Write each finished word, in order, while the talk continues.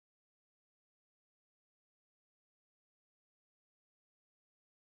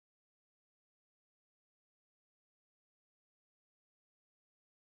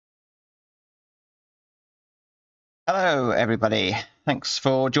Hello everybody, thanks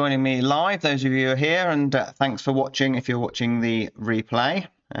for joining me live, those of you who are here, and thanks for watching if you're watching the replay.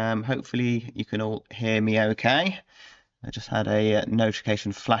 Hopefully you can all hear me okay. I just had a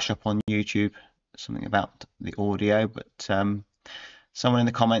notification flash up on YouTube, something about the audio, but someone in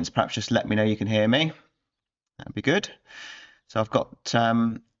the comments perhaps just let me know you can hear me. That'd be good. So I've got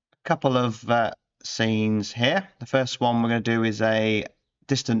a couple of scenes here. The first one we're going to do is a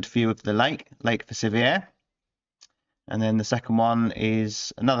distant view of the Lake Vesuvius. And then the second one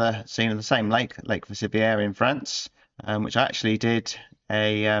is another scene of the same Lake Vesuvius in France, which I actually did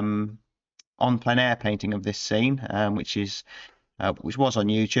a on plein air painting of this scene, which was on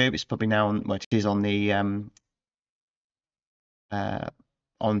YouTube. It's probably now on, well, it is on the on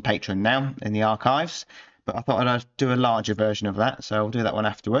Patreon now in the archives. But I thought I'd do a larger version of that, so I'll do that one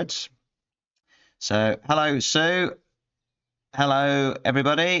afterwards. So hello Sue, hello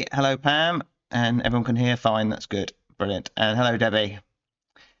everybody, hello Pam, and everyone can hear fine. That's good. Brilliant. And hello, Debbie.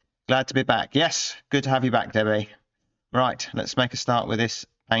 Glad to be back. Yes, good to have you back, Debbie. Right, let's make a start with this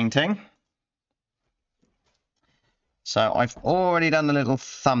painting. So I've already done the little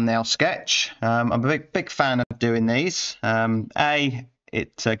thumbnail sketch. I'm a big fan of doing these.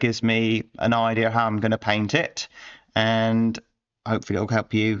 It gives me an idea how I'm going to paint it, and hopefully it'll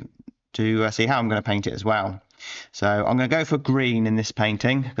help you to see how I'm going to paint it as well. So I'm going to go for green in this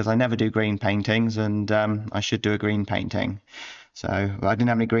painting because I never do green paintings, and I should do a green painting. So I didn't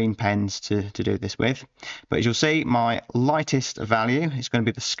have any green pens to do this with. But as you'll see, my lightest value is going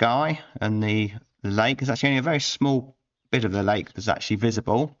to be the sky and the lake. There's actually only a very small bit of the lake that's actually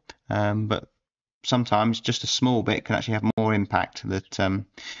visible, but sometimes just a small bit can actually have more impact. But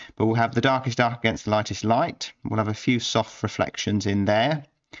we'll have the darkest dark against the lightest light. We'll have a few soft reflections in there.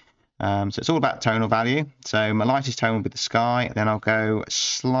 So it's all about tonal value. So my lightest tone will be the sky, then I'll go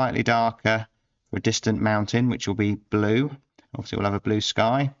slightly darker for a distant mountain, which will be blue. Obviously we'll have a blue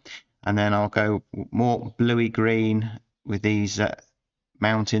sky, and then I'll go more bluey green with these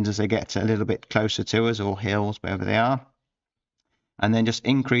mountains as they get a little bit closer to us, or hills, wherever they are. And then just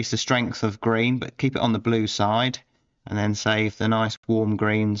increase the strength of green, but keep it on the blue side, and then save the nice warm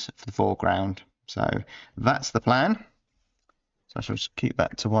greens for the foreground. So that's the plan. So I shall just keep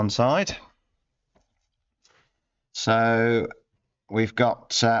that to one side. So we've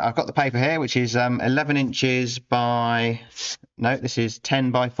got, I've got the paper here, which is 11 inches by, no, this is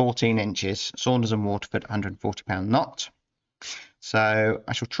 10 by 14 inches, Saunders and Waterford 140-pound knot. So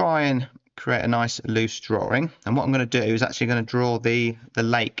I shall try and create a nice loose drawing. And what I'm going to do is actually going to draw the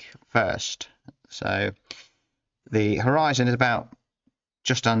lake first. So the horizon is about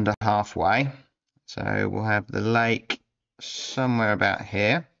just under halfway. So we'll have the lake somewhere about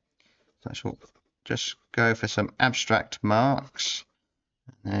here. So I shall just go for some abstract marks.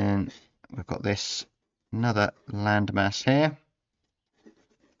 And then we've got this another landmass here,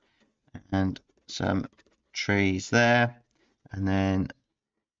 and some trees there, and then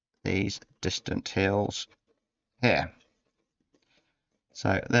these distant hills here.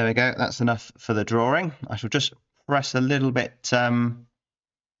 So there we go, that's enough for the drawing. I shall just press a little bit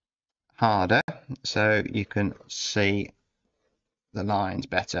harder so you can see the lines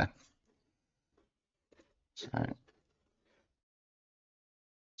better.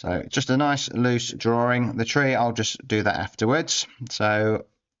 So just a nice loose drawing. The tree, I'll just do that afterwards. So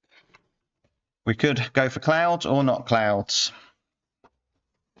we could go for clouds or not clouds.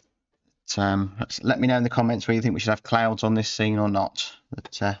 Let me know in the comments whether you think we should have clouds on this scene or not.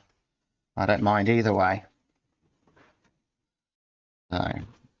 But I don't mind either way. So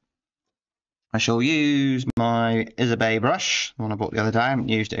I shall use my Isabey brush, the one I bought the other day. I haven't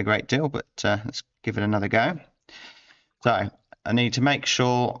used it a great deal, but let's give it another go. So I need to make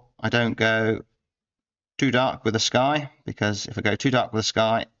sure I don't go too dark with the sky, because if I go too dark with the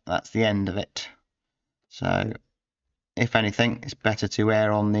sky, that's the end of it. So if anything, it's better to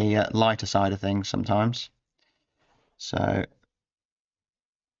err on the lighter side of things sometimes. So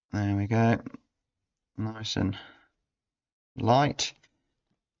there we go, nice and light.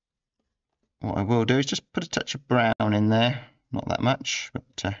 What I will do is just put a touch of brown in there, not that much,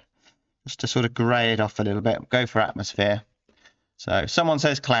 but just to sort of grey it off a little bit. Go for atmosphere. So if someone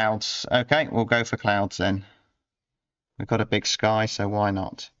says clouds, okay, we'll go for clouds then. We've got a big sky, so why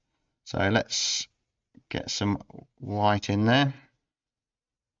not? So let's get some white in there.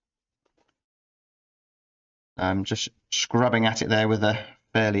 I'm just scrubbing at it there with a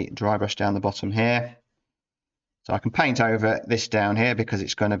fairly dry brush down the bottom here. So I can paint over this down here because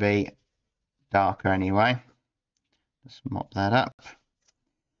it's going to be darker anyway. Just mop that up.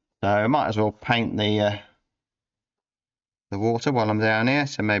 So I might as well paint the water while I'm down here.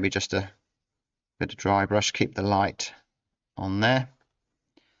 So maybe just a Bit of dry brush, keep the light on there.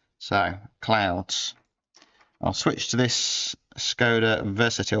 So, clouds. I'll switch to this Skoda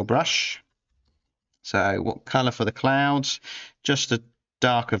Versatile brush. So, what colour for the clouds? Just a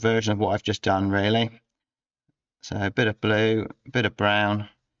darker version of what I've just done, really. So, a bit of blue, a bit of brown,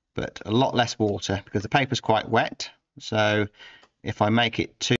 but a lot less water because the paper's quite wet. So, if I make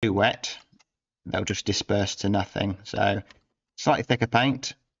it too wet, they'll just disperse to nothing. So, slightly thicker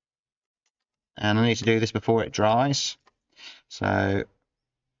paint. And I need to do this before it dries. So,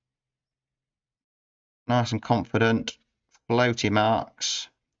 nice and confident, floaty marks.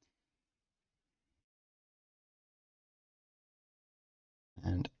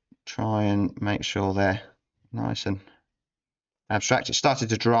 And try and make sure they're nice and abstract. It started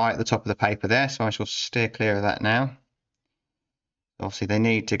to dry at the top of the paper there, so I shall steer clear of that now. Obviously, they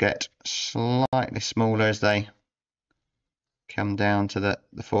need to get slightly smaller as they come down to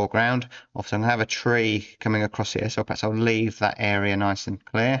the foreground. Obviously, I'm going to have a tree coming across here, so perhaps I'll leave that area nice and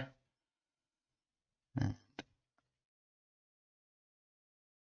clear. And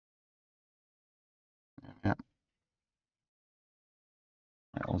yeah,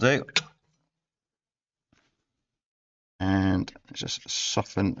 that'll do. And just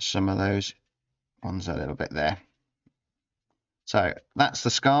soften some of those ones a little bit there. So that's the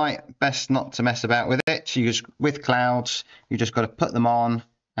sky. Best not to mess about with it. You just, with clouds, you just got to put them on,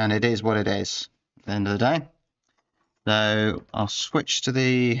 and it is what it is at the end of the day. So I'll switch to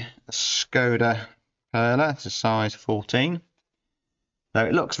the Skoda Perla. It's a size 14. So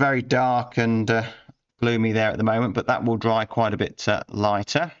it looks very dark and gloomy there at the moment, but that will dry quite a bit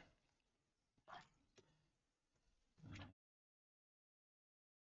lighter.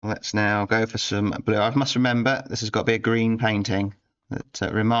 Let's now go for some blue. I must remember this has got to be a green painting.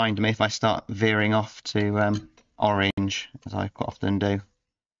 That remind me if I start veering off to orange, as I quite often do.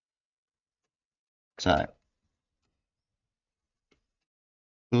 So,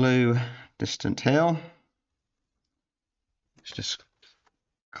 blue distant hill. Let's just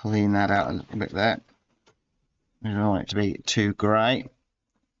clean that out a little bit there. We don't want it to be too grey.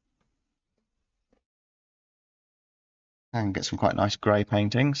 And get some quite nice grey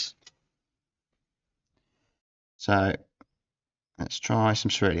paintings. So, let's try some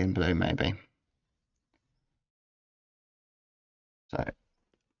cerulean blue maybe. So,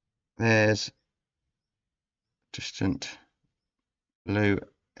 there's distant blue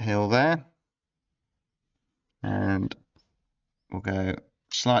hill there. And we'll go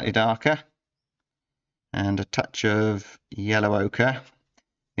slightly darker. And a touch of yellow ochre.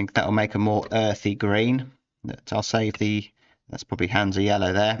 I think that'll make a more earthy green. That I'll save that's probably hands of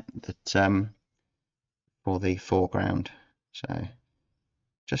yellow there. That for the foreground. So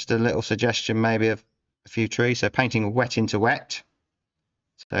just a little suggestion maybe of a few trees. So painting wet into wet.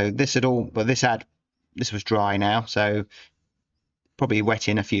 So this had all, but this was dry now. So probably wet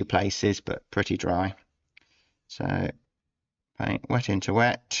in a few places, but pretty dry. So paint wet into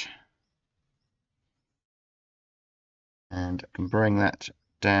wet. And I can bring that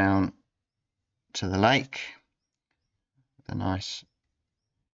down to the lake with a nice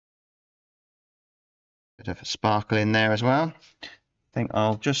bit of a sparkle in there as well. I think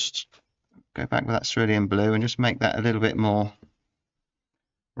I'll just go back with that cerulean blue and just make that a little bit more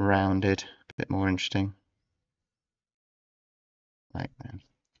rounded, a bit more interesting. Like that.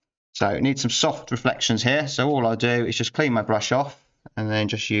 So it needs some soft reflections here. So all I do is just clean my brush off and then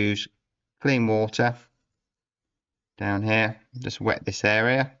just use clean water down here, just wet this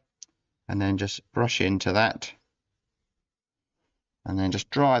area and then just brush into that and then just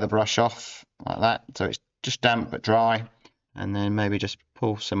dry the brush off like that. So it's just damp but dry, and then maybe just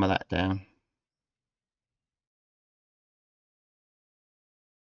pull some of that down.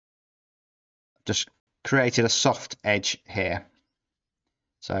 Just created a soft edge here.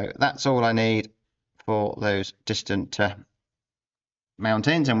 So that's all I need for those distant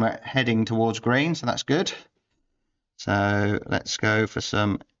mountains, and we're heading towards green, so that's good. So let's go for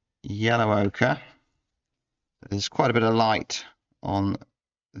some yellow ochre. There's quite a bit of light on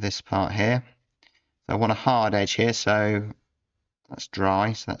this part here. So I want a hard edge here, so that's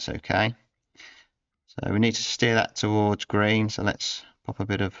dry, so that's okay. So we need to steer that towards green, so let's pop a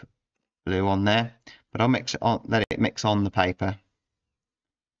bit of blue on there. But I'll mix it on, let it mix on the paper.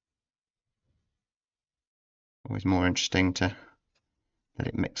 Always more interesting to let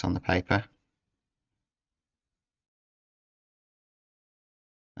it mix on the paper.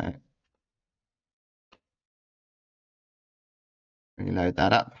 So reload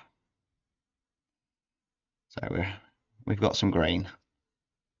that up. So we've got some green.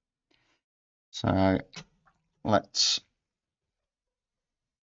 So let's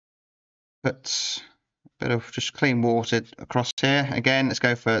put a bit of just clean water across here. Again, let's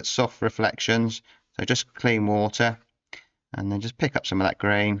go for soft reflections. So just clean water, and then just pick up some of that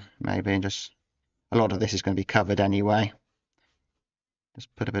green, maybe, and just, a lot of this is going to be covered anyway.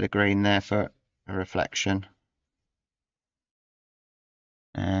 Just put a bit of green there for a reflection.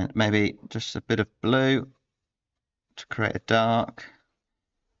 And maybe just a bit of blue to create a dark.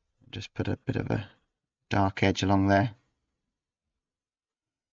 Just put a bit of a dark edge along there.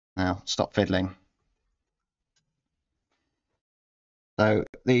 Now stop fiddling. So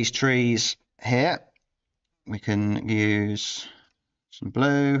these trees here, we can use some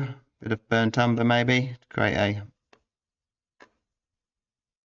blue, bit of burnt umber maybe to create a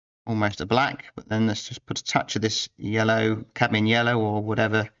almost a black, but then let's just put a touch of this yellow, cadmium yellow, or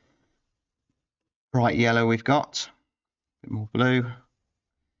whatever bright yellow we've got. A bit more blue, a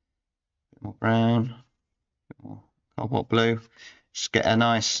bit more brown, a bit more cobalt blue. Just get a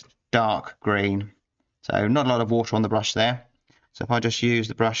nice dark green. So not a lot of water on the brush there. So if I just use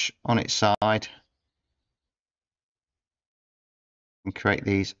the brush on its side and create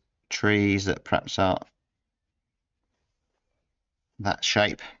these trees that perhaps are that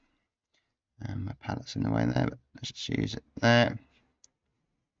shape. And my palette's in the way there, but let's just use it there.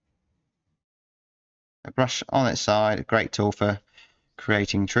 A brush on its side, a great tool for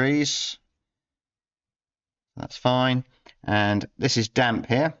creating trees. That's fine. And this is damp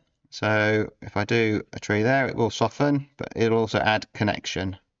here. So if I do a tree there, it will soften, but it'll also add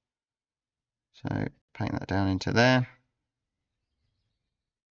connection. So paint that down into there.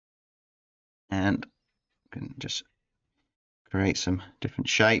 And we can just create some different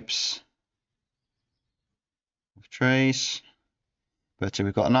shapes of trees. But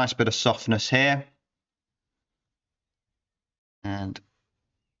we've got a nice bit of softness here. And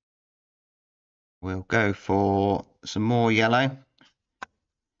we'll go for some more yellow.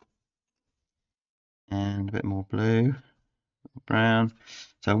 And a bit more blue, brown.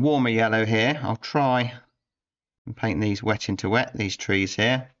 So warmer yellow here. I'll try and paint these wet into wet, these trees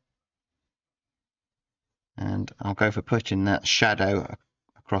here. And I'll go for putting that shadow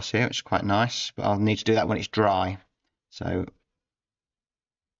across here, which is quite nice, but I'll need to do that when it's dry. So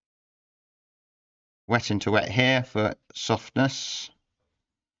wet into wet here for softness.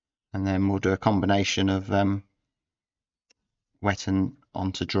 And then we'll do a combination of wet and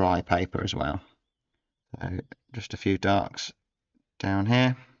onto dry paper as well. So just a few darks down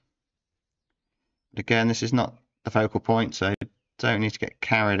here. But again, this is not the focal point, so don't need to get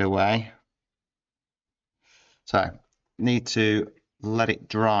carried away. So need to let it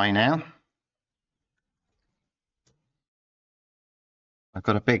dry now. I've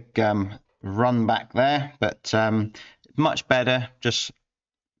got a big run back there, but much better just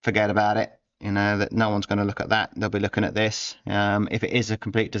forget about it. You know that no one's going to look at that. They'll be looking at this. If it is a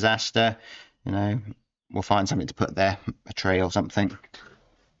complete disaster, you know, we'll find something to put there, a tree or something.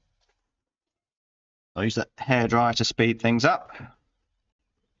 I'll use that hairdryer to speed things up.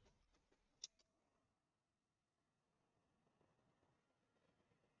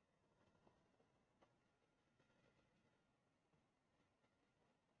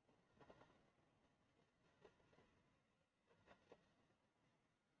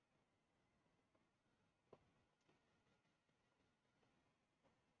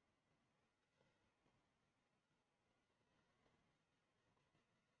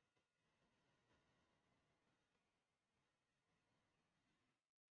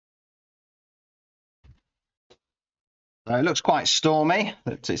 So it looks quite stormy.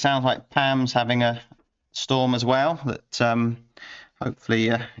 It sounds like Pam's having a storm as well, that hopefully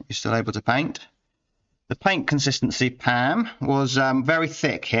you're still able to paint. The paint consistency, Pam, was very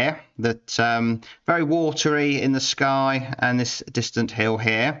thick here, that very watery in the sky and this distant hill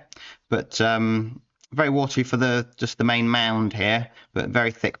here, but very watery for just the main mound here, but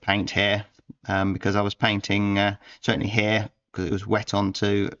very thick paint here, because I was painting certainly here because it was wet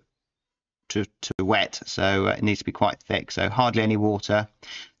onto to wet, so it needs to be quite thick, so hardly any water.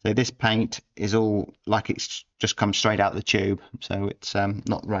 So this paint is all like it's just come straight out of the tube, so it's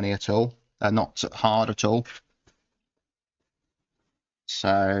not runny at all, not hard at all.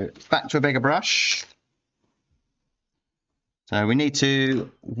 So back to a bigger brush. So we need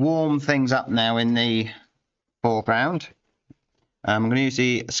to warm things up now in the foreground. I'm going to use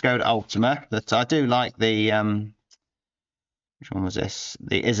the Skoda Ultima, but I do like the which one was this?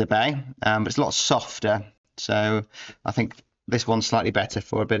 The Isabey, but it's a lot softer. So I think this one's slightly better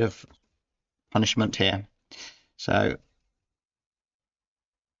for a bit of punishment here. So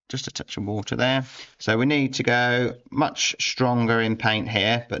just a touch of water there. So we need to go much stronger in paint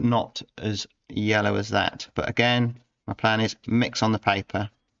here, but not as yellow as that. But again, my plan is mix on the paper.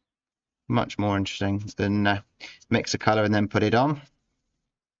 much more interesting than mix a colour and then put it on.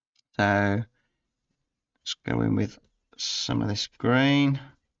 So let's go in with some of this green.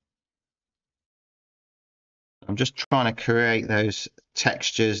 I'm just trying to create those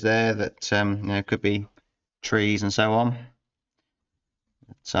textures there that you know, could be trees and so on.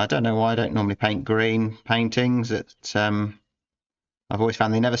 So I don't know why I don't normally paint green paintings. That I've always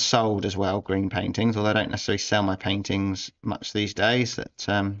found they never sold as well, green paintings, although I don't necessarily sell my paintings much these days. That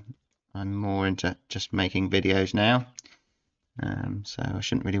I'm more into just making videos now, so I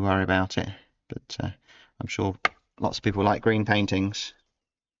shouldn't really worry about it. But I'm sure lots of people like green paintings.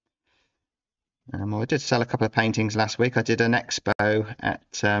 Well, I did sell a couple of paintings last week. I did an expo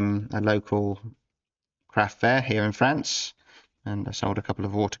at a local craft fair here in France, and I sold a couple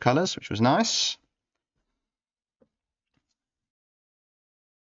of watercolours, which was nice.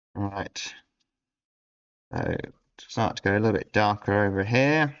 Right, so start to go a little bit darker over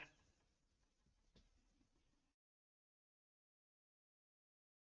here.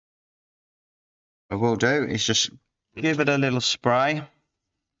 What we'll do is just give it a little spray.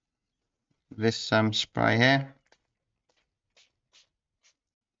 This spray here.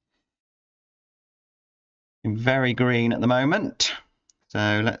 Very green at the moment,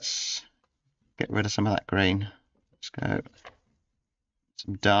 so let's get rid of some of that green. Let's go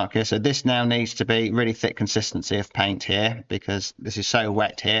some darker. So this now needs to be really thick consistency of paint here, because this is so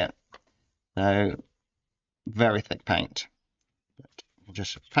wet here. So very thick paint. But we'll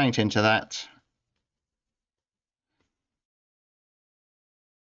just paint into that.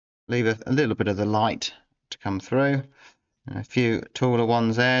 Leave a little bit of the light to come through. And a few taller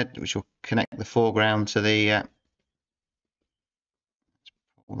ones there, which will connect the foreground to the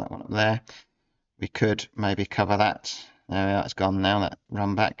pull that one up there. We could maybe cover that. There we are, it's gone now, that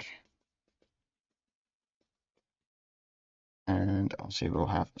run back. And obviously we'll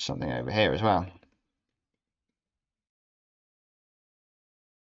have something over here as well.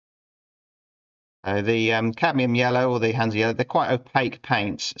 The cadmium yellow or the Hansa yellow, they're quite opaque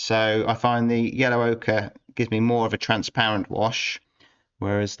paints, so I find the yellow ochre gives me more of a transparent wash,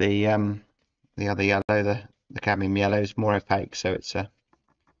 whereas the other yellow, the cadmium yellow, is more opaque, so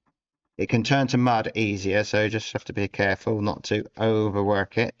it can turn to mud easier, so just have to be careful not to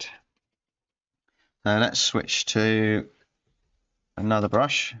overwork it. Now let's switch to another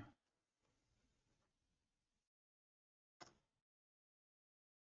brush.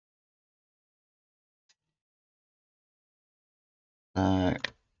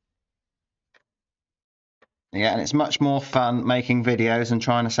 Yeah, and it's much more fun making videos and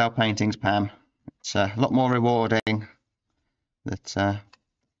trying to sell paintings, Pam. It's a lot more rewarding than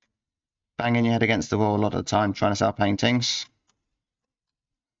banging your head against the wall a lot of the time trying to sell paintings.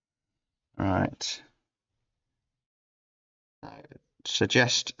 Right.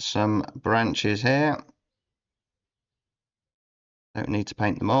 Suggest some branches here. Don't need to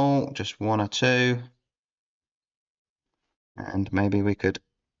paint them all, just one or two. And maybe we could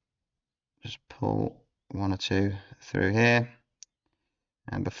just pull one or two through here.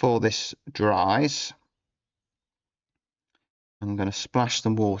 And before this dries, I'm going to splash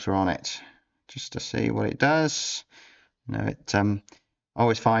some water on it just to see what it does. You know, I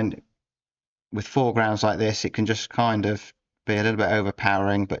always find with foregrounds like this, it can just kind of be a little bit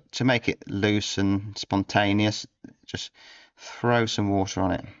overpowering, but to make it loose and spontaneous, just throw some water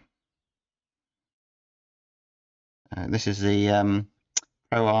on it. This is the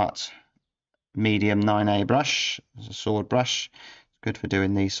Pro Art medium 9A brush. It's a sword brush. It's good for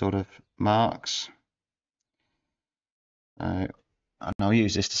doing these sort of marks. And I'll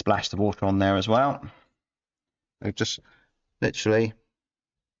use this to splash the water on there as well. So just literally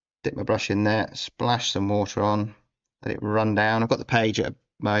dip my brush in there, splash some water on, let it run down. I've got the page at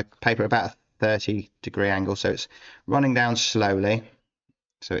my paper at about a 30-degree angle, so it's running down slowly,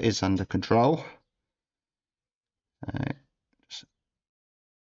 so it is under control. Just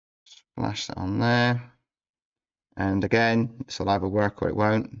splash that on there, and again, this will either work or it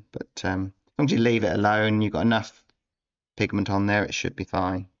won't, but as long as you leave it alone, you've got enough pigment on there, it should be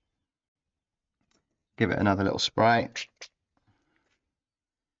fine. Give it another little spray.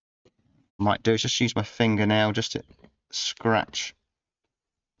 Might do is just use my fingernail just to scratch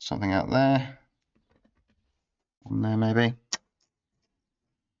something out there, on there maybe.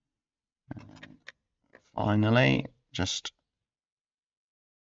 And finally, just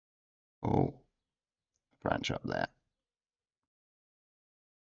pull a branch up there.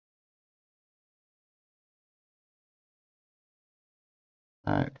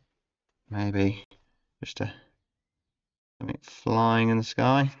 So maybe just something flying in the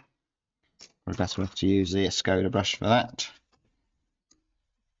sky. Or best we'll have to use the Skoda brush for that.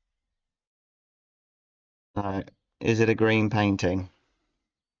 Is it a green painting?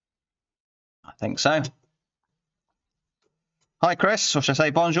 I think so. Hi, Chris. Or should I say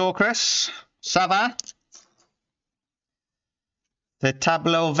bonjour, Chris? Ça va? The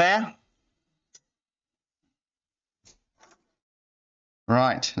tableau vert?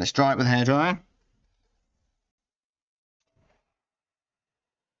 Right, let's dry it with a hairdryer.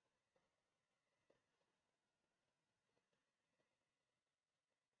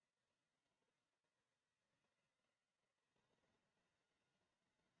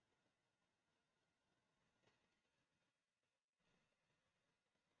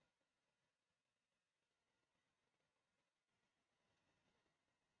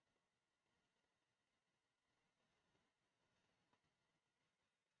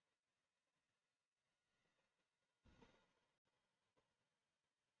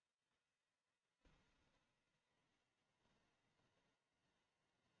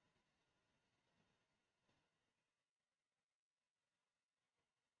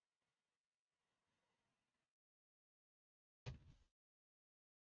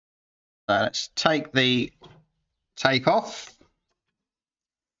 So let's take the take off.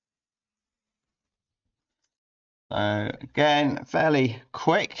 So again, fairly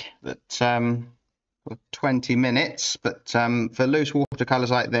quick, but 20 minutes. But for loose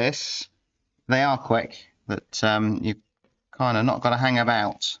watercolors like this, they are quick. But you've kind of not got to hang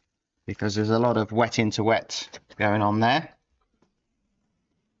about because there's a lot of wet into wet going on there.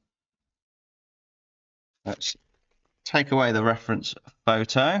 Let's take away the reference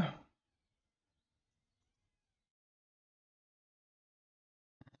photo.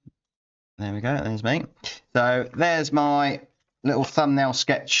 There we go, there's me. So there's my little thumbnail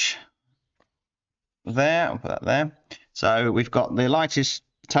sketch there. I'll put that there. So we've got the lightest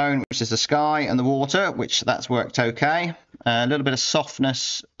tone, which is the sky, and the water, which that's worked okay. A little bit of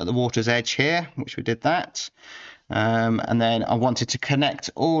softness at the water's edge here, which we did that. And then I wanted to connect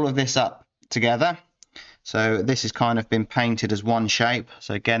all of this up together. So this has kind of been painted as one shape.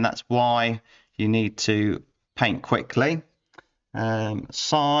 So again, that's why you need to paint quickly.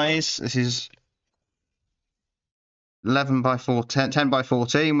 Size, this is 11 by 14, 10 by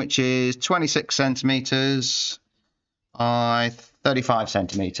 14, which is 26 centimeters by 35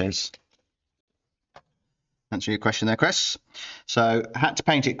 centimeters. Answer your question there, Chris. So I had to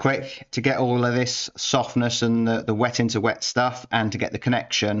paint it quick to get all of this softness and the wet into wet stuff and to get the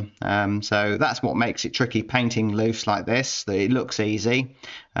connection. So that's what makes it tricky painting loose like this, that it looks easy,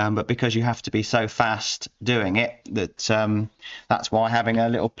 but because you have to be so fast doing it, that's why having a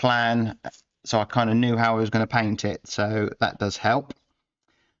little plan, so I kind of knew how I was going to paint it, so that does help.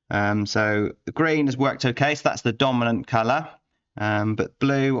 So the green has worked okay, so that's the dominant colour. But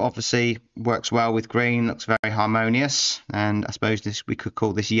blue obviously works well with green, looks very harmonious, and I suppose we could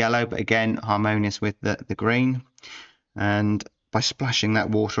call this yellow, but again harmonious with the green. And by splashing that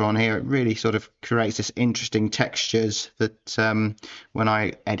water on here, it really sort of creates this interesting textures that when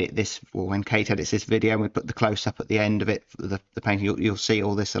I edit this, or when Kate edits this video and we put the close-up at the end of it, the painting, you'll see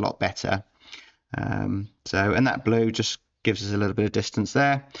all this a lot better. And that blue just gives us a little bit of distance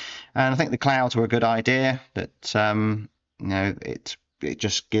there, and I think the clouds were a good idea, that it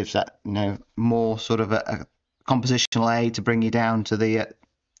just gives that more sort of a compositional aid to bring you down to the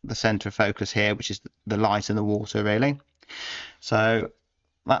center of focus here, which is the light and the water really. So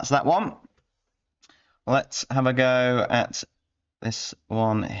that's that one. Let's have a go at this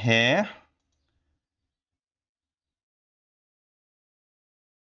one here.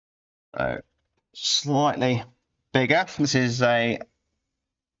 So slightly bigger. This is a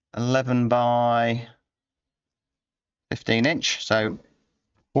 11 by 15 inch, so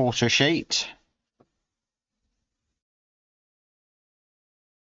quarter sheet.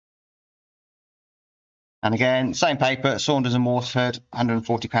 And again, same paper, Saunders and Waterford,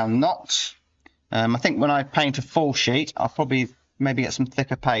 £140 knots. I think when I paint a full sheet, I'll probably maybe get some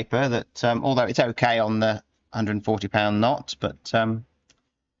thicker paper that, although it's okay on the £140 knot, but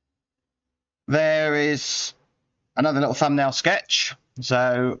there is another little thumbnail sketch.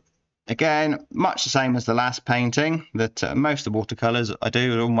 So again, much the same as the last painting, that most of the watercolours I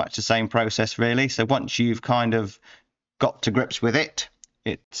do are all much the same process really. So once you've kind of got to grips with it,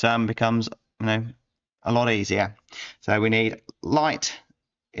 it becomes a lot easier. So we need light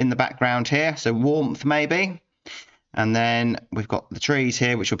in the background here, so warmth maybe, and then we've got the trees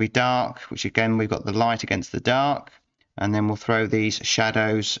here which will be dark, which again we've got the light against the dark, and then we'll throw these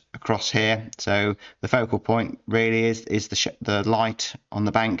shadows across here. So the focal point really is the light on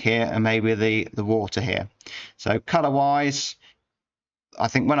the bank here, and maybe the water here. So color wise, I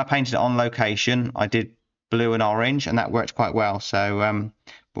think when I painted it on location I did blue and orange, and that worked quite well, so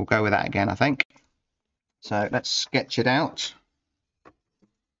we'll go with that again I think. So let's sketch it out.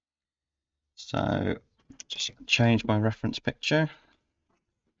 So just change my reference picture.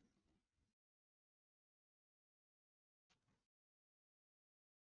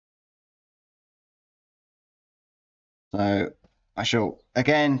 So I shall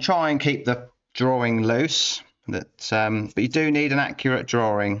again try and keep the drawing loose. But you do need an accurate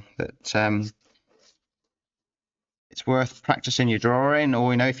drawing. It's worth practicing your drawing,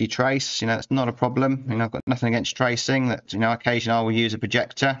 or if you trace, it's not a problem. I've got nothing against tracing. That occasionally I will use a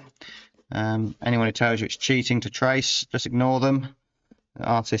projector. Anyone who tells you it's cheating to trace, just ignore them.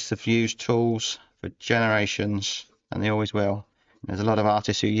 Artists have used tools for generations, and they always will. There's a lot of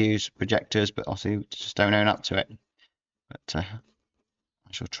artists who use projectors, but also just don't own up to it. But I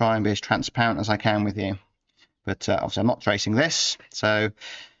shall try and be as transparent as I can with you. But obviously I'm not tracing this, so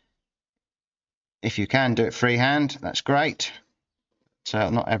if you can do it freehand, that's great. So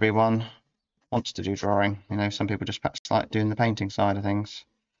not everyone wants to do drawing. Some people just perhaps like doing the painting side of things.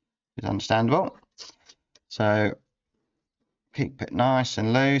 It's understandable. So keep it nice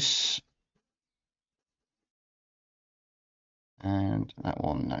and loose. And that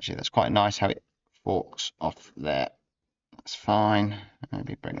one, actually, that's quite nice how it forks off there. That's fine.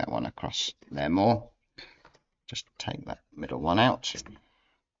 Maybe bring that one across there more. Just take that middle one out.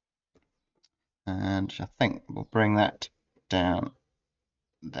 And I think we'll bring that down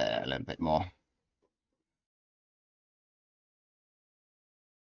there a little bit more.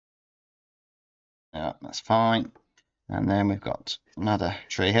 Yeah, that's fine. And then we've got another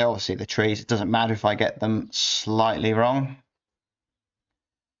tree here. Obviously the trees, it doesn't matter if I get them slightly wrong.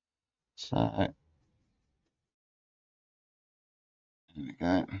 So there we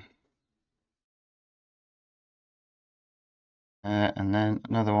go. And then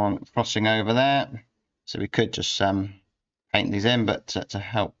another one crossing over there. So we could just paint these in, but to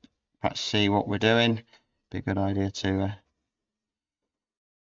help perhaps see what we're doing, be a good idea to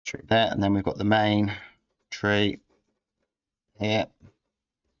tree there. And then we've got the main tree here,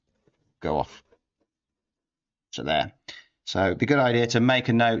 go off to there. So it'd be a good idea to make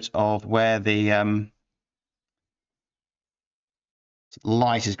a note of where the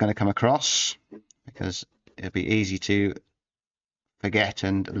light is going to come across, because it'll be easy to forget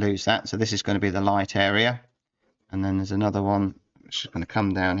and lose that. So this is going to be the light area, and then there's another one which is going to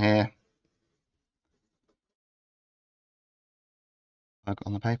come down here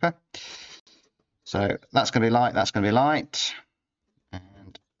on the paper. So that's going to be light, that's going to be light,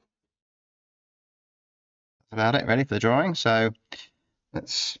 and that's about it really for the drawing. So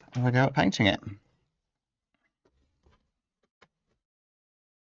let's have a go at painting it.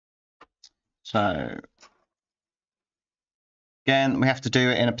 So again, we have to do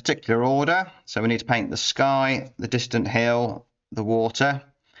it in a particular order. So we need to paint the sky, the distant hill, the water.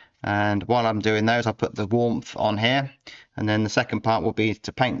 And while I'm doing those, I'll put the warmth on here. And then the second part will be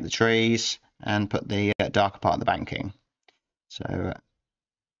to paint the trees and put the darker part of the banking. So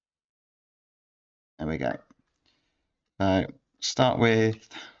there we go. So start with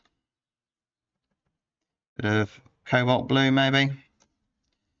a bit of cobalt blue maybe.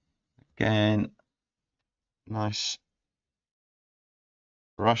 Again, nice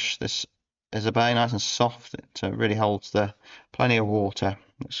brush. This is a bay, nice and soft. It really holds plenty of water.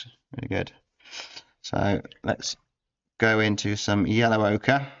 Looks really good. So let's go into some yellow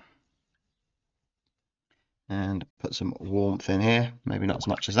ochre and put some warmth in here. Maybe not as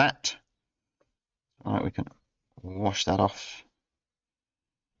much as that. All right, we can wash that off.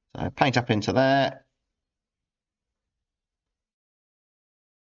 So paint up into there.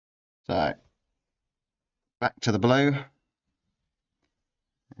 So back to the blue.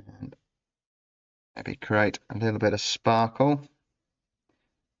 And maybe create a little bit of sparkle.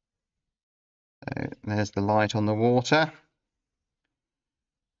 So there's the light on the water.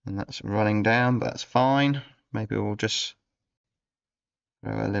 And that's running down, but that's fine. Maybe we'll just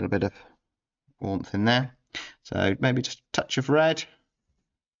throw a little bit of warmth in there. So maybe just a touch of red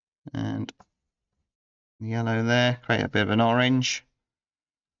and yellow there, create a bit of an orange.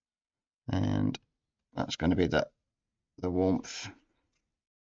 And that's going to be the warmth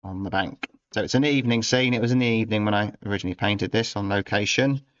on the bank. So it's an evening scene. It was in the evening when I originally painted this on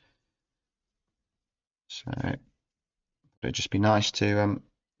location. So it'd just be nice to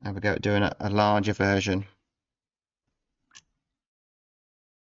have a go at doing a larger version.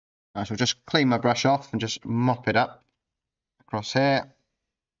 I shall just clean my brush off and just mop it up across here.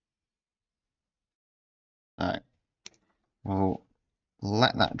 So we'll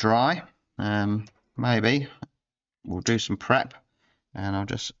let that dry. Maybe we'll do some prep, and I'll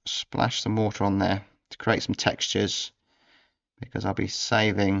just splash some water on there to create some textures, because I'll be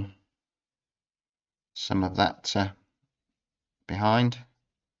saving some of that behind.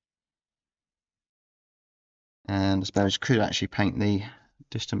 And I suppose could actually paint the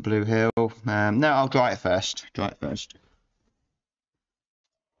distant blue hill. No, I'll dry it first. Dry it first.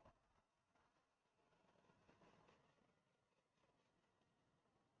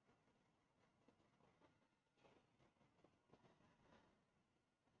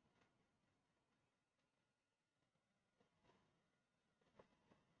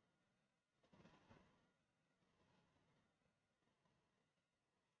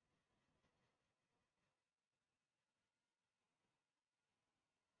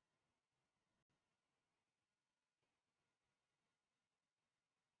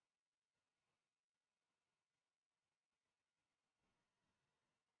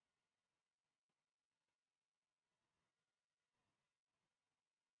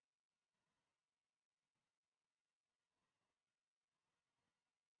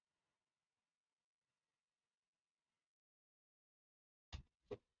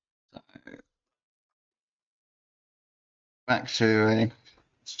 Back to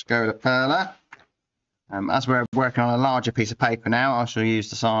Skoda Perla. As we're working on a larger piece of paper now, I shall use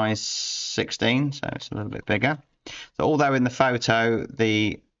the size 16, so it's a little bit bigger. So although in the photo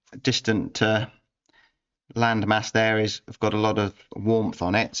the distant landmass there has got a lot of warmth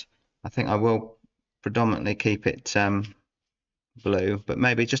on it, I think I will predominantly keep it blue, but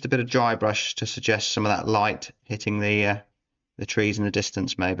maybe just a bit of dry brush to suggest some of that light hitting the trees in the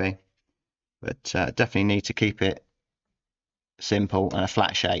distance maybe. But definitely need to keep it simple and a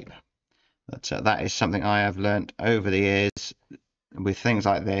flat shape. But that is something I have learnt over the years. With things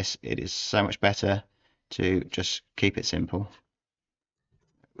like this, it is so much better to just keep it simple.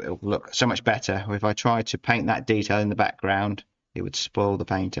 It'll look so much better. If I tried to paint that detail in the background, it would spoil the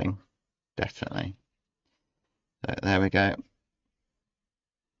painting, definitely. So there we go.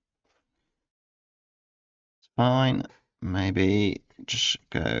 It's fine. Maybe just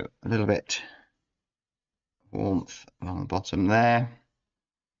go a little bit warmth along the bottom there.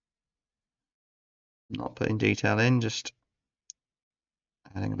 Not putting detail in, just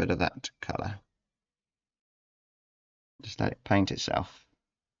adding a bit of that colour. Just let it paint itself.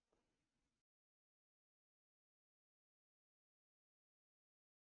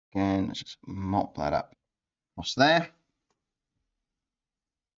 Again, let's just mop that up across there.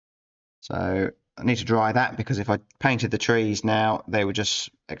 So I need to dry that, because if I painted the trees now, they would just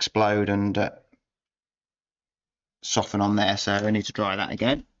explode and soften on there. So I need to dry that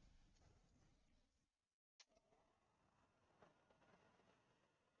again.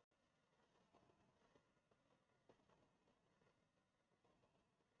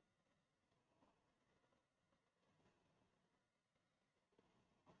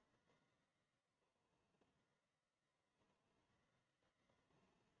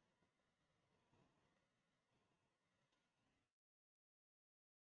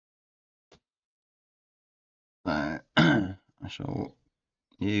 So I shall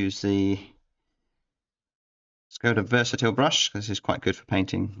use the Skoda Versatile brush, because this is quite good for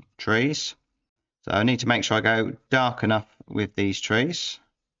painting trees. So I need to make sure I go dark enough with these trees.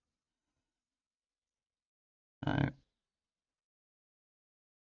 And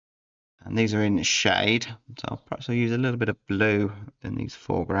these are in shade, so perhaps I'll use a little bit of blue in these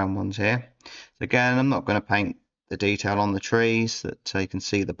foreground ones here. So again, I'm not going to paint the detail on the trees that you can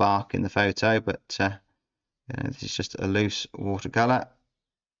see the bark in the photo, but this is just a loose watercolour.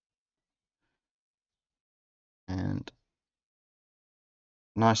 And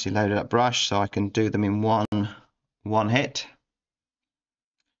nicely loaded up brush, so I can do them in one hit.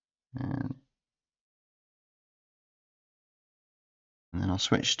 And then I'll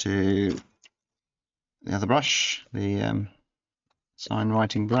switch to the other brush, the sign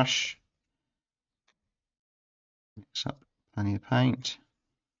writing brush. Mix up plenty of paint,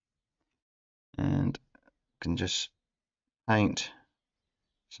 and can just paint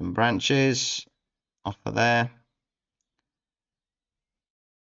some branches off of there.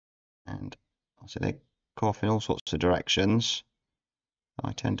 And obviously they go off in all sorts of directions.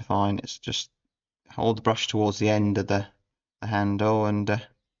 I tend to find it's just hold the brush towards the end of the handle and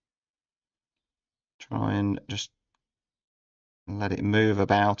try and just let it move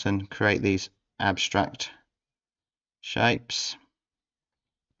about and create these abstract shapes.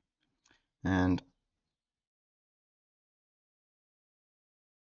 And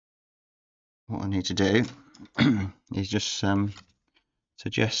what I need to do is just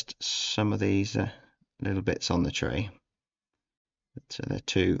suggest some of these little bits on the tree. But they're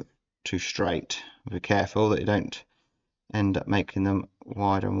too straight. Be careful that you don't end up making them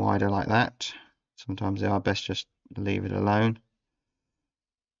wider and wider like that. Sometimes they are best just leave it alone.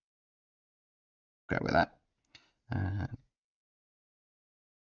 go with that. Have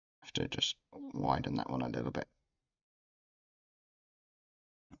to just widen that one a little bit.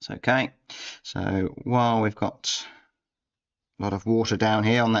 That's okay. So while we've got a lot of water down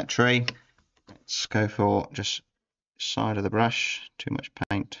here on that tree, let's go for just side of the brush. Too much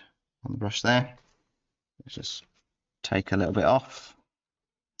paint on the brush there. Let's just take a little bit off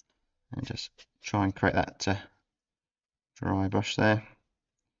and just try and create that dry brush there.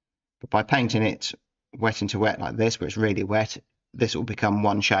 But by painting it wet into wet like this, where it's really wet, this will become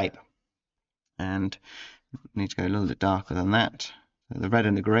one shape. And need to go a little bit darker than that. So the red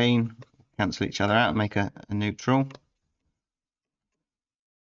and the green cancel each other out and make a neutral.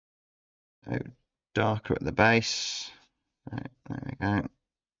 So darker at the base. So there we go.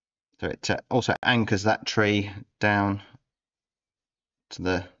 So it also anchors that tree down to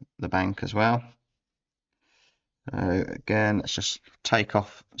the bank as well. So again, let's just take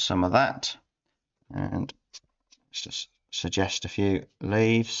off some of that and let's just suggest a few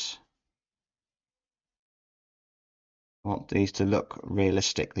leaves. I want these to look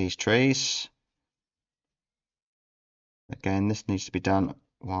realistic, these trees. Again, this needs to be done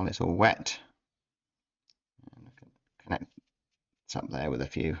while it's all wet. And I can connect it up there with a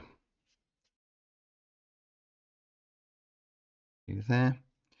few there.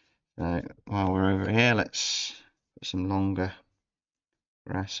 So while we're over here, let's put some longer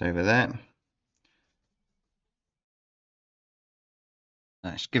grass over there.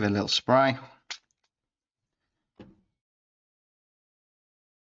 Let's give it a little spray.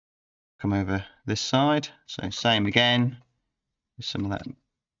 Come over this side. So same again. With some of that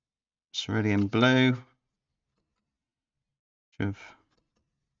cerulean blue.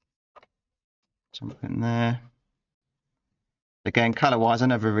 Something there. Again, colour wise, I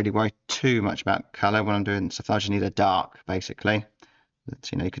never really worry too much about colour when I'm doing stuff. I just need a dark, basically.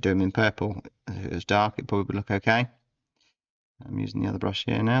 But, you could do them in purple. If it was dark, it probably would look okay. I'm using the other brush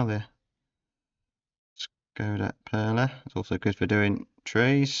here now, the Skoda Perla. It's also good for doing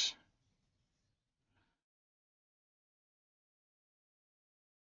trees.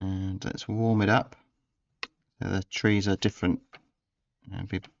 And let's warm it up. So the trees are different. It'd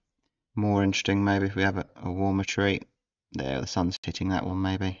be more interesting maybe if we have a warmer tree. There, the sun's hitting that one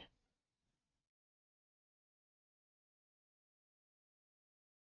maybe.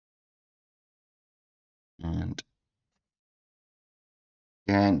 And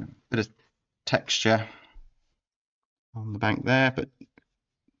again, a bit of texture on the bank there, but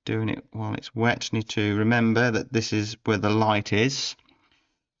doing it while it's wet. Need to remember that this is where the light is.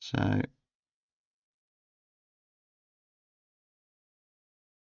 So I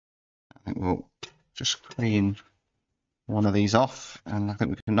think we'll just clean one of these off, and I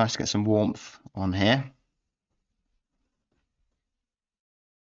think we can nice to get some warmth on here.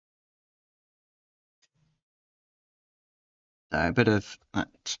 So a bit of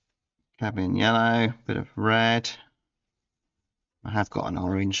that cabin yellow, a bit of red. I have got an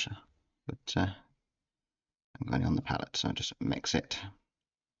orange, but I'm going on the palette, so I'll just mix it.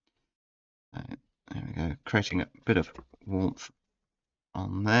 So there we go, creating a bit of warmth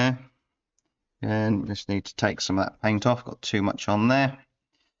on there. And just need to take some of that paint off, got too much on there.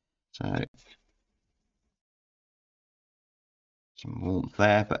 So some warmth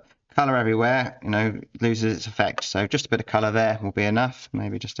there, but colour everywhere, loses its effect. So just a bit of colour there will be enough,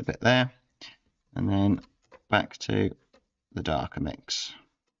 maybe just a bit there. And then back to the darker mix.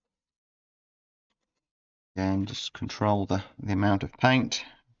 Again, just control the amount of paint,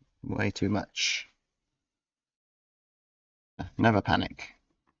 way too much. Never panic.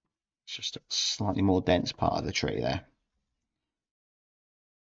 It's just a slightly more dense part of the tree there.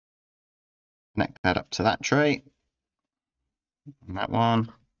 Connect that up to that tree. And that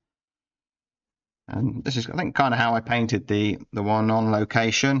one. And this is, I think, kind of how I painted the one on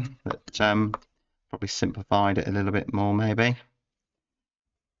location, but probably simplified it a little bit more maybe.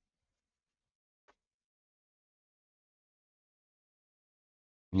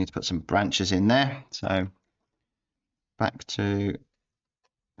 You need to put some branches in there. So back to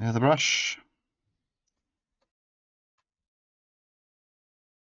the other brush.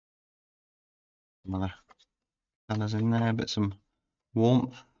 Some other colours in there, but some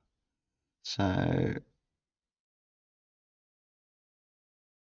warmth. So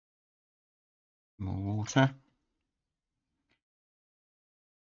more water.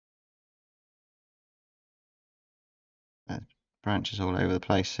 Branches all over the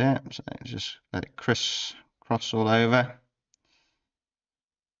place here, so just let it crisscross all over.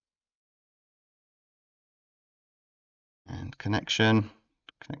 And connect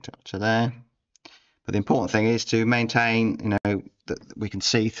up to there. But the important thing is to maintain, that we can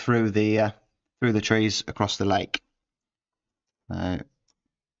see through the through the trees across the lake. So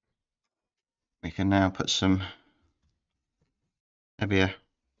we can now put some heavier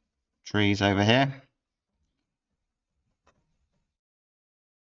trees over here.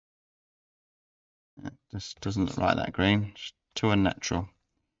 It just doesn't look like that green, it's too unnatural.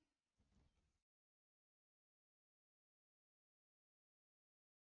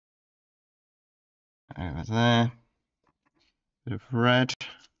 Over there, bit of red.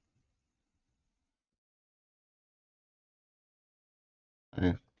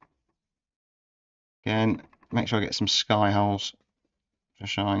 So again, make sure I get some sky holes to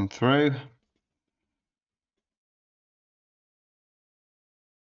shine through.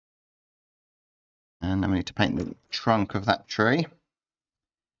 And then we need to paint the trunk of that tree.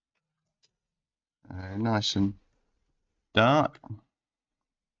 Nice and dark.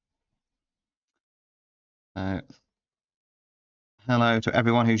 Hello to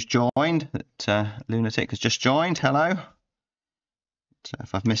everyone who's joined. That Lunatic has just joined. Hello. So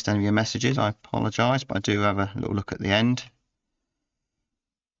if I've missed any of your messages, I apologise, but I do have a little look at the end.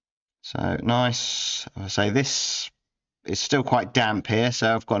 So nice. I say this is still quite damp here,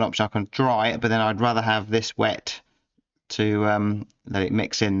 so I've got an option. I can dry it, but then I'd rather have this wet to let it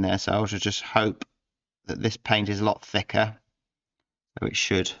mix in there. So I should just hope that this paint is a lot thicker, so it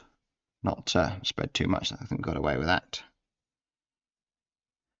should not spread too much. I think I got away with that.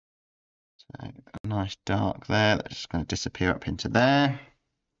 So a nice dark there. That's just going to disappear up into there.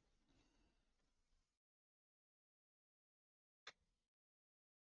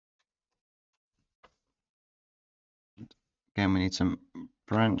 Again, we need some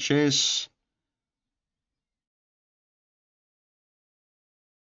branches.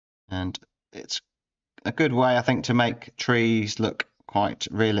 And it's a good way, I think, to make trees look quite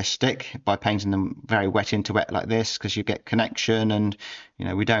realistic by painting them very wet into wet like this, because you get connection. And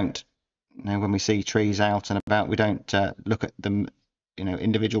we don't, when we see trees out and about, we don't look at them,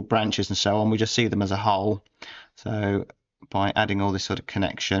 individual branches and so on. We just see them as a whole. So by adding all this sort of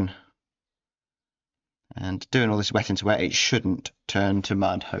connection and doing all this wet into wet, it shouldn't turn to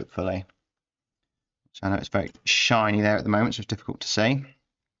mud, hopefully. So I know it's very shiny there at the moment, so it's difficult to see.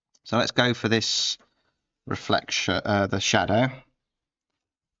 So let's go for this reflection, the shadow.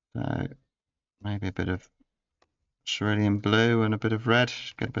 So maybe a bit of cerulean blue and a bit of red,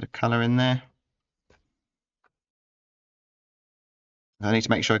 get a bit of colour in there. I need to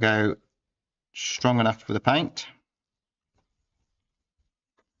make sure I go strong enough with the paint.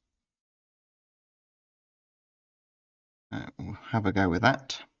 We'll have a go with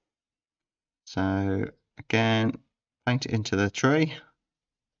that. So again, paint it into the tree.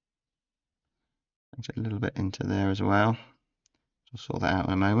 Paint it a little bit into there as well. I'll sort that out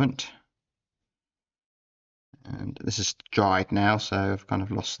in a moment. And this is dried now, so I've kind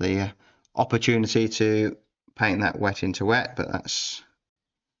of lost the opportunity to paint that wet into wet, but that's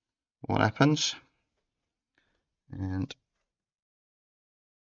what happens. And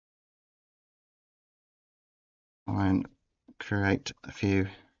try and create a few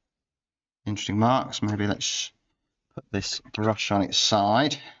interesting marks. Maybe let's put this brush on its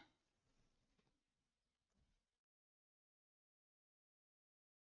side.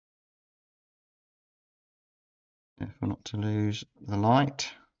 Careful not to lose the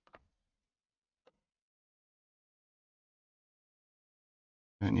light.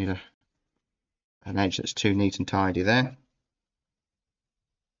 Don't need an edge that's too neat and tidy there.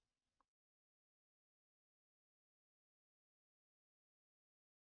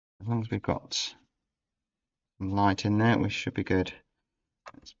 As long as we've got some light in there, we should be good.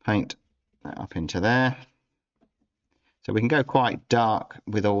 Let's paint that up into there. So we can go quite dark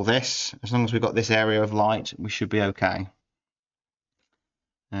with all this. As long as we've got this area of light, we should be okay.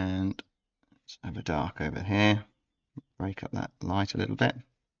 And let's have a dark over here. Break up that light a little bit.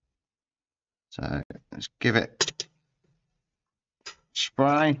 So let's give it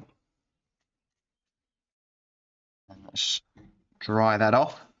spray. And let's dry that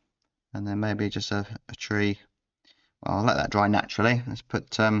off. And then maybe just a tree. Well, I'll let that dry naturally. Let's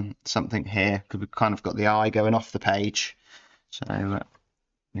put something here, because we've kind of got the eye going off the page. So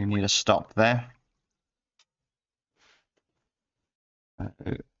we need a stop there.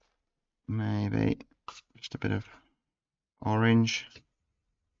 Maybe just a bit of orange.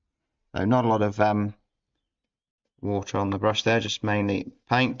 So not a lot of water on the brush there, just mainly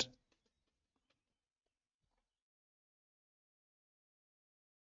paint.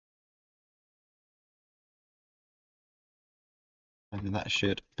 And that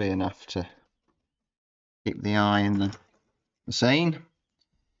should be enough to keep the eye in the scene.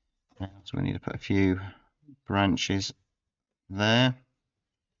 So we need to put a few branches there.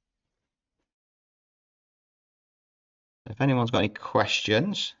 If anyone's got any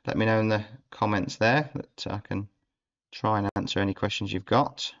questions, let me know in the comments there, that I can try and answer any questions you've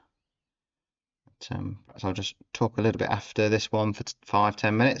got. But, I'll just talk a little bit after this one for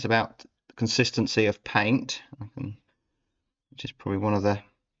 5-10 minutes about the consistency of paint, which is probably one of the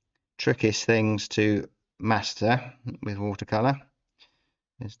trickiest things to master with watercolour,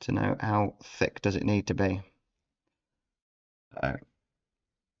 is to know how thick does it need to be. So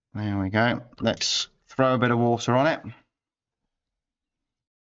there we go. Let's throw a bit of water on it,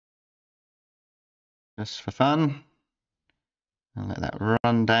 just for fun, and let that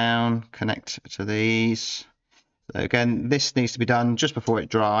run down, connect to these. So again, this needs to be done just before it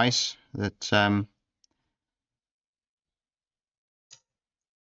dries. That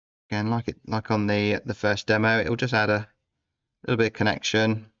again, like on the first demo, it will just add a little bit of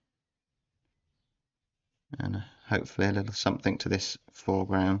connection and hopefully a little something to this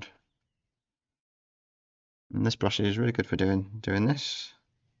foreground. And this brush is really good for doing this.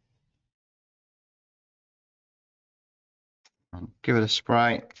 I'll give it a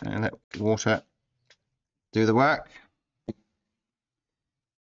spray and let water do the work.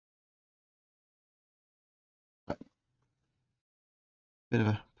 Bit of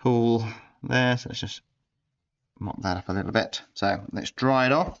a pool there, so let's just mop that up a little bit. So let's dry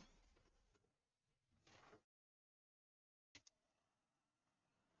it off.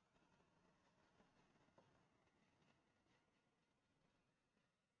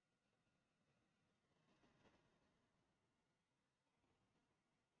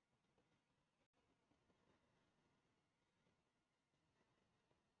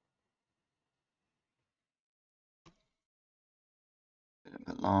 Bit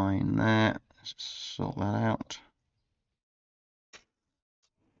of a line there. Let's sort that out.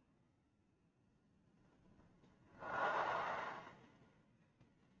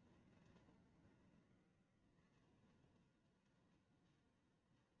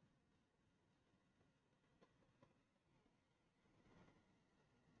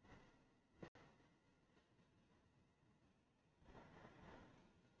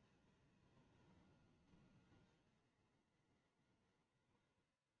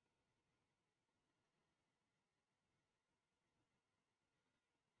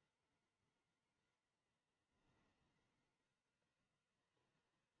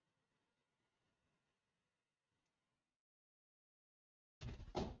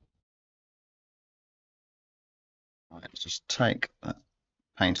 Right, let's just take that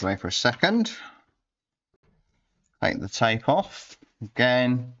paint away for a second. Take the tape off.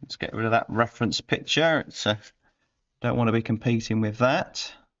 Again, let's get rid of that reference picture. It's don't want to be competing with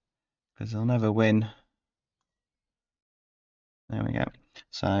that, because I'll never win. There we go.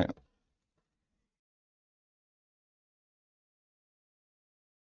 So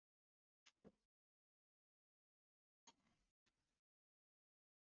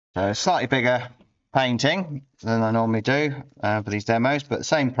slightly bigger painting than I normally do for these demos, but the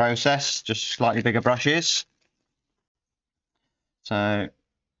same process, just slightly bigger brushes. So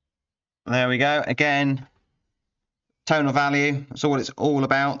there we go. Again, tonal value, that's all it's all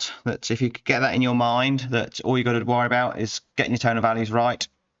about. That if you could get that in your mind, that all you got to worry about is getting your tonal values right,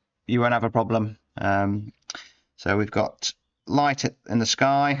 you won't have a problem. So we've got light in the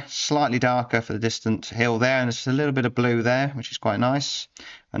sky, slightly darker for the distant hill there, and there's a little bit of blue there, which is quite nice.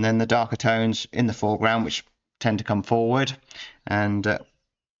 And then the darker tones in the foreground, which tend to come forward, and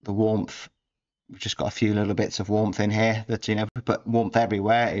the warmth, we've just got a few little bits of warmth in here that, you know, if we put warmth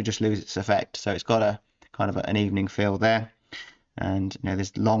everywhere, it just loses its effect. So it's got a kind of an evening feel there. And, you know,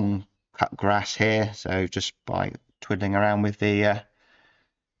 there's long cut grass here, so just by twiddling around with the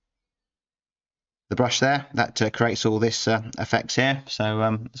brush there, that creates all this effects here.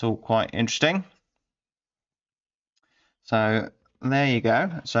 So it's all quite interesting. So there you go.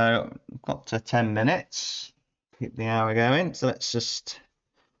 So we've got to 10 minutes, keep the hour going. So let's just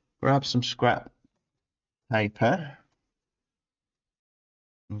grab some scrap paper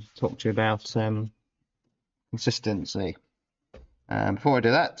and talk to you about consistency. Before I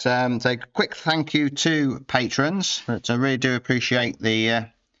do that, so a quick thank you to patrons. I really do appreciate the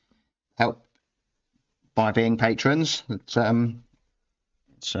help by being patrons. It's you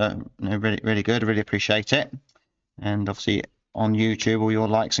know, really good. I really appreciate it. And obviously on YouTube, all your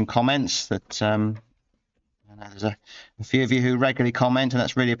likes and comments. That I know there's a few of you who regularly comment, and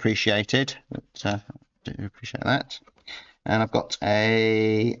that's really appreciated. But I do appreciate that. And I've got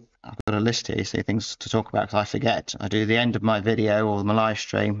a list here, you see, things to talk about, because I forget. I do the end of my video or my live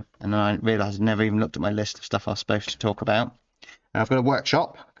stream, and then I realise I've never even looked at my list of stuff I was supposed to talk about. I've got a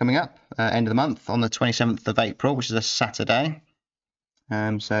workshop coming up end of the month on the 27th of April, which is a Saturday.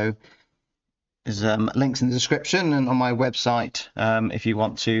 So There's links in the description and on my website if you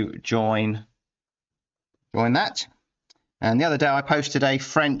want to join that. And the other day I posted a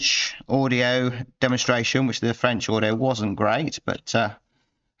French audio demonstration, which the French audio wasn't great, but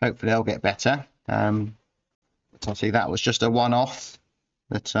hopefully they'll get better. But obviously that was just a one-off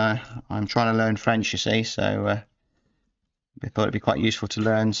that I'm trying to learn French, you see, so I thought it'd be quite useful to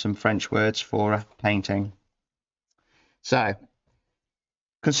learn some French words for painting. So,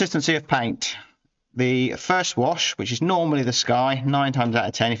 consistency of paint. The first wash, which is normally the sky, 9 times out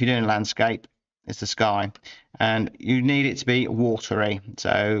of 10, if you're doing a landscape, it's the sky. And you need it to be watery.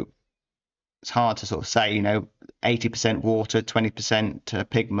 So it's hard to sort of say, 80% water, 20%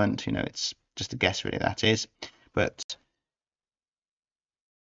 pigment. It's just a guess, really, that is. But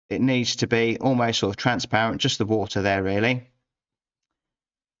it needs to be almost sort of transparent, just the water there, really.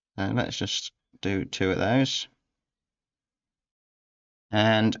 And let's just do 2 of those.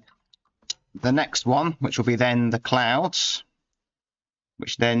 And the next one, which will be then the clouds,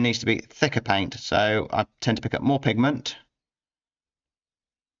 which then needs to be thicker paint. So I tend to pick up more pigment.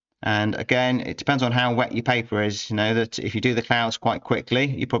 And again, it depends on how wet your paper is. That if you do the clouds quite quickly,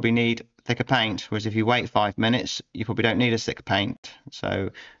 you probably need thicker paint. Whereas if you wait 5 minutes, you probably don't need as thick paint.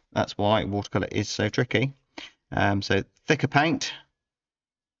 So that's why watercolor is so tricky. So thicker paint.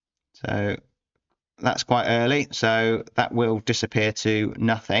 So that's quite early. So that will disappear to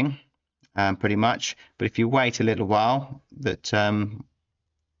nothing, pretty much. But if you wait a little while,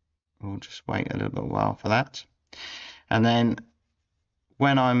 we'll just wait a little while for that. And then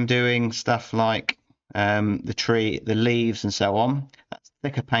when I'm doing stuff like the tree, the leaves and so on, that's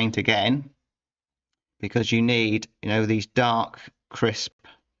thicker paint again, because you need, these dark, crisp,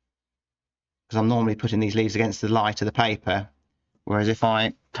 because I'm normally putting these leaves against the light of the paper. Whereas if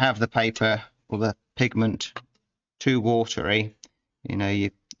I have the paper or the pigment too watery,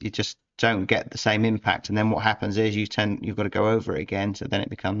 you just don't get the same impact. And then what happens is you've got to go over it again, so then it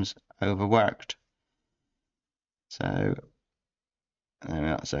becomes overworked. So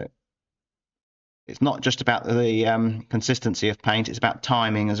it's not just about the consistency of paint, it's about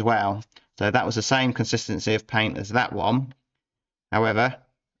timing as well. So that was the same consistency of paint as that one. However,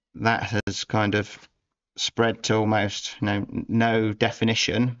 that has kind of spread to almost no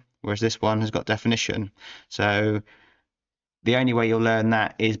definition, whereas this one has got definition. So the only way you'll learn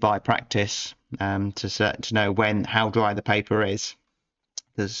that is by practice, to know how dry the paper is.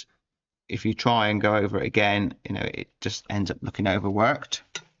 Because if you try and go over it again, it just ends up looking overworked.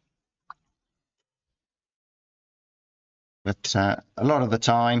 But a lot of the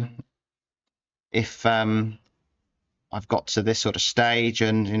time, if I've got to this sort of stage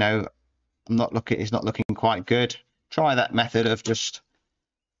and it's not looking quite good, try that method of just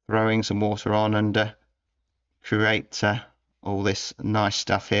throwing some water on and create all this nice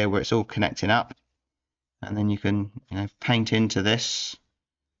stuff here where it's all connecting up, and then you can paint into this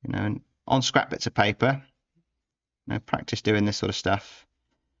on scrap bits of paper. Practice doing this sort of stuff,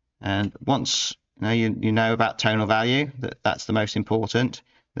 and once you know about tonal value, that's the most important.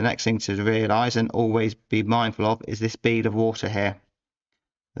 The next thing to realize and always be mindful of is this bead of water here.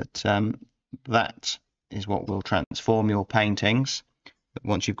 That is what will transform your paintings. But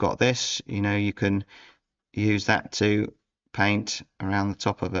once you've got this, you can use that to paint around the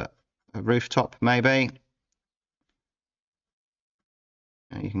top of a rooftop, maybe.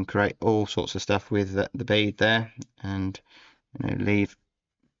 You can create all sorts of stuff with the bead there, and leave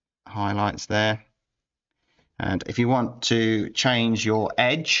highlights there. And if you want to change your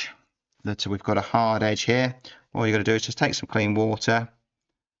edge, we've got a hard edge here, all you got to do is just take some clean water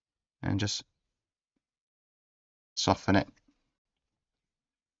and just soften it.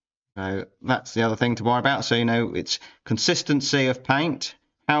 So that's the other thing to worry about. So it's consistency of paint,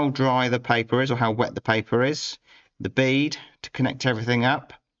 how dry the paper is or how wet the paper is, the bead to connect everything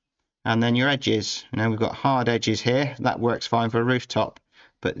up, and then your edges. We've got hard edges here, that works fine for a rooftop,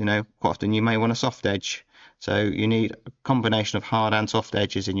 but quite often you may want a soft edge. So you need a combination of hard and soft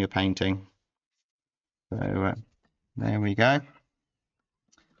edges in your painting. So there we go.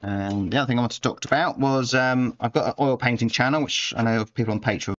 And the other thing I wanted to talk about was I've got an oil painting channel, which I know people on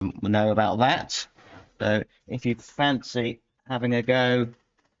Patreon will know about that. So if you fancy having a go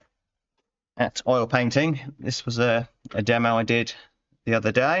at oil painting, this was a demo I did the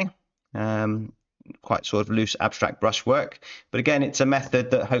other day. Quite sort of loose abstract brushwork, but again, it's a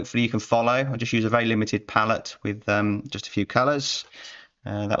method that hopefully you can follow. I just use a very limited palette with just a few colors.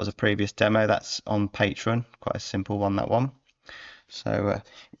 That was a previous demo. That's on Patreon, quite a simple one, that one. So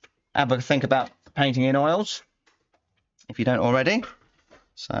have a think about painting in oils if you don't already.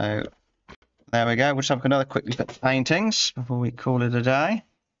 So there we go. We'll just have another quick look at the paintings before we call it a day.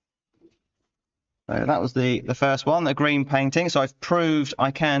 So that was the first one, the green painting. So I've proved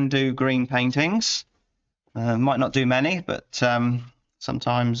I can do green paintings. Might not do many, but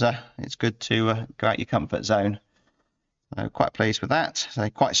sometimes it's good to go out your comfort zone. So quite pleased with that. So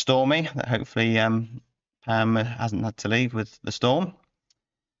quite stormy. That hopefully Pam hasn't had to leave with the storm.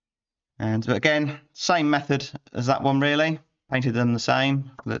 And again, same method as that one really. Painted them the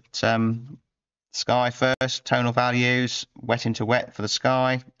same. That sky first, tonal values, wet into wet for the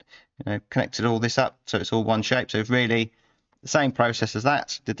sky. Connected all this up so it's all one shape. So it's really the same process as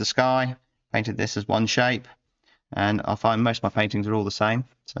that. Did the sky, painted this as one shape, and I find most of my paintings are all the same.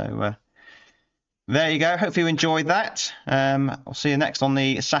 So there you go. Hopefully you enjoyed that. I'll see you next on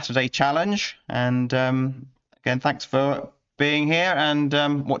the Saturday challenge. And again, thanks for being here and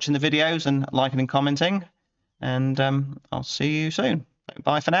watching the videos and liking and commenting. And I'll see you soon.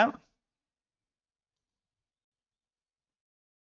 Bye for now.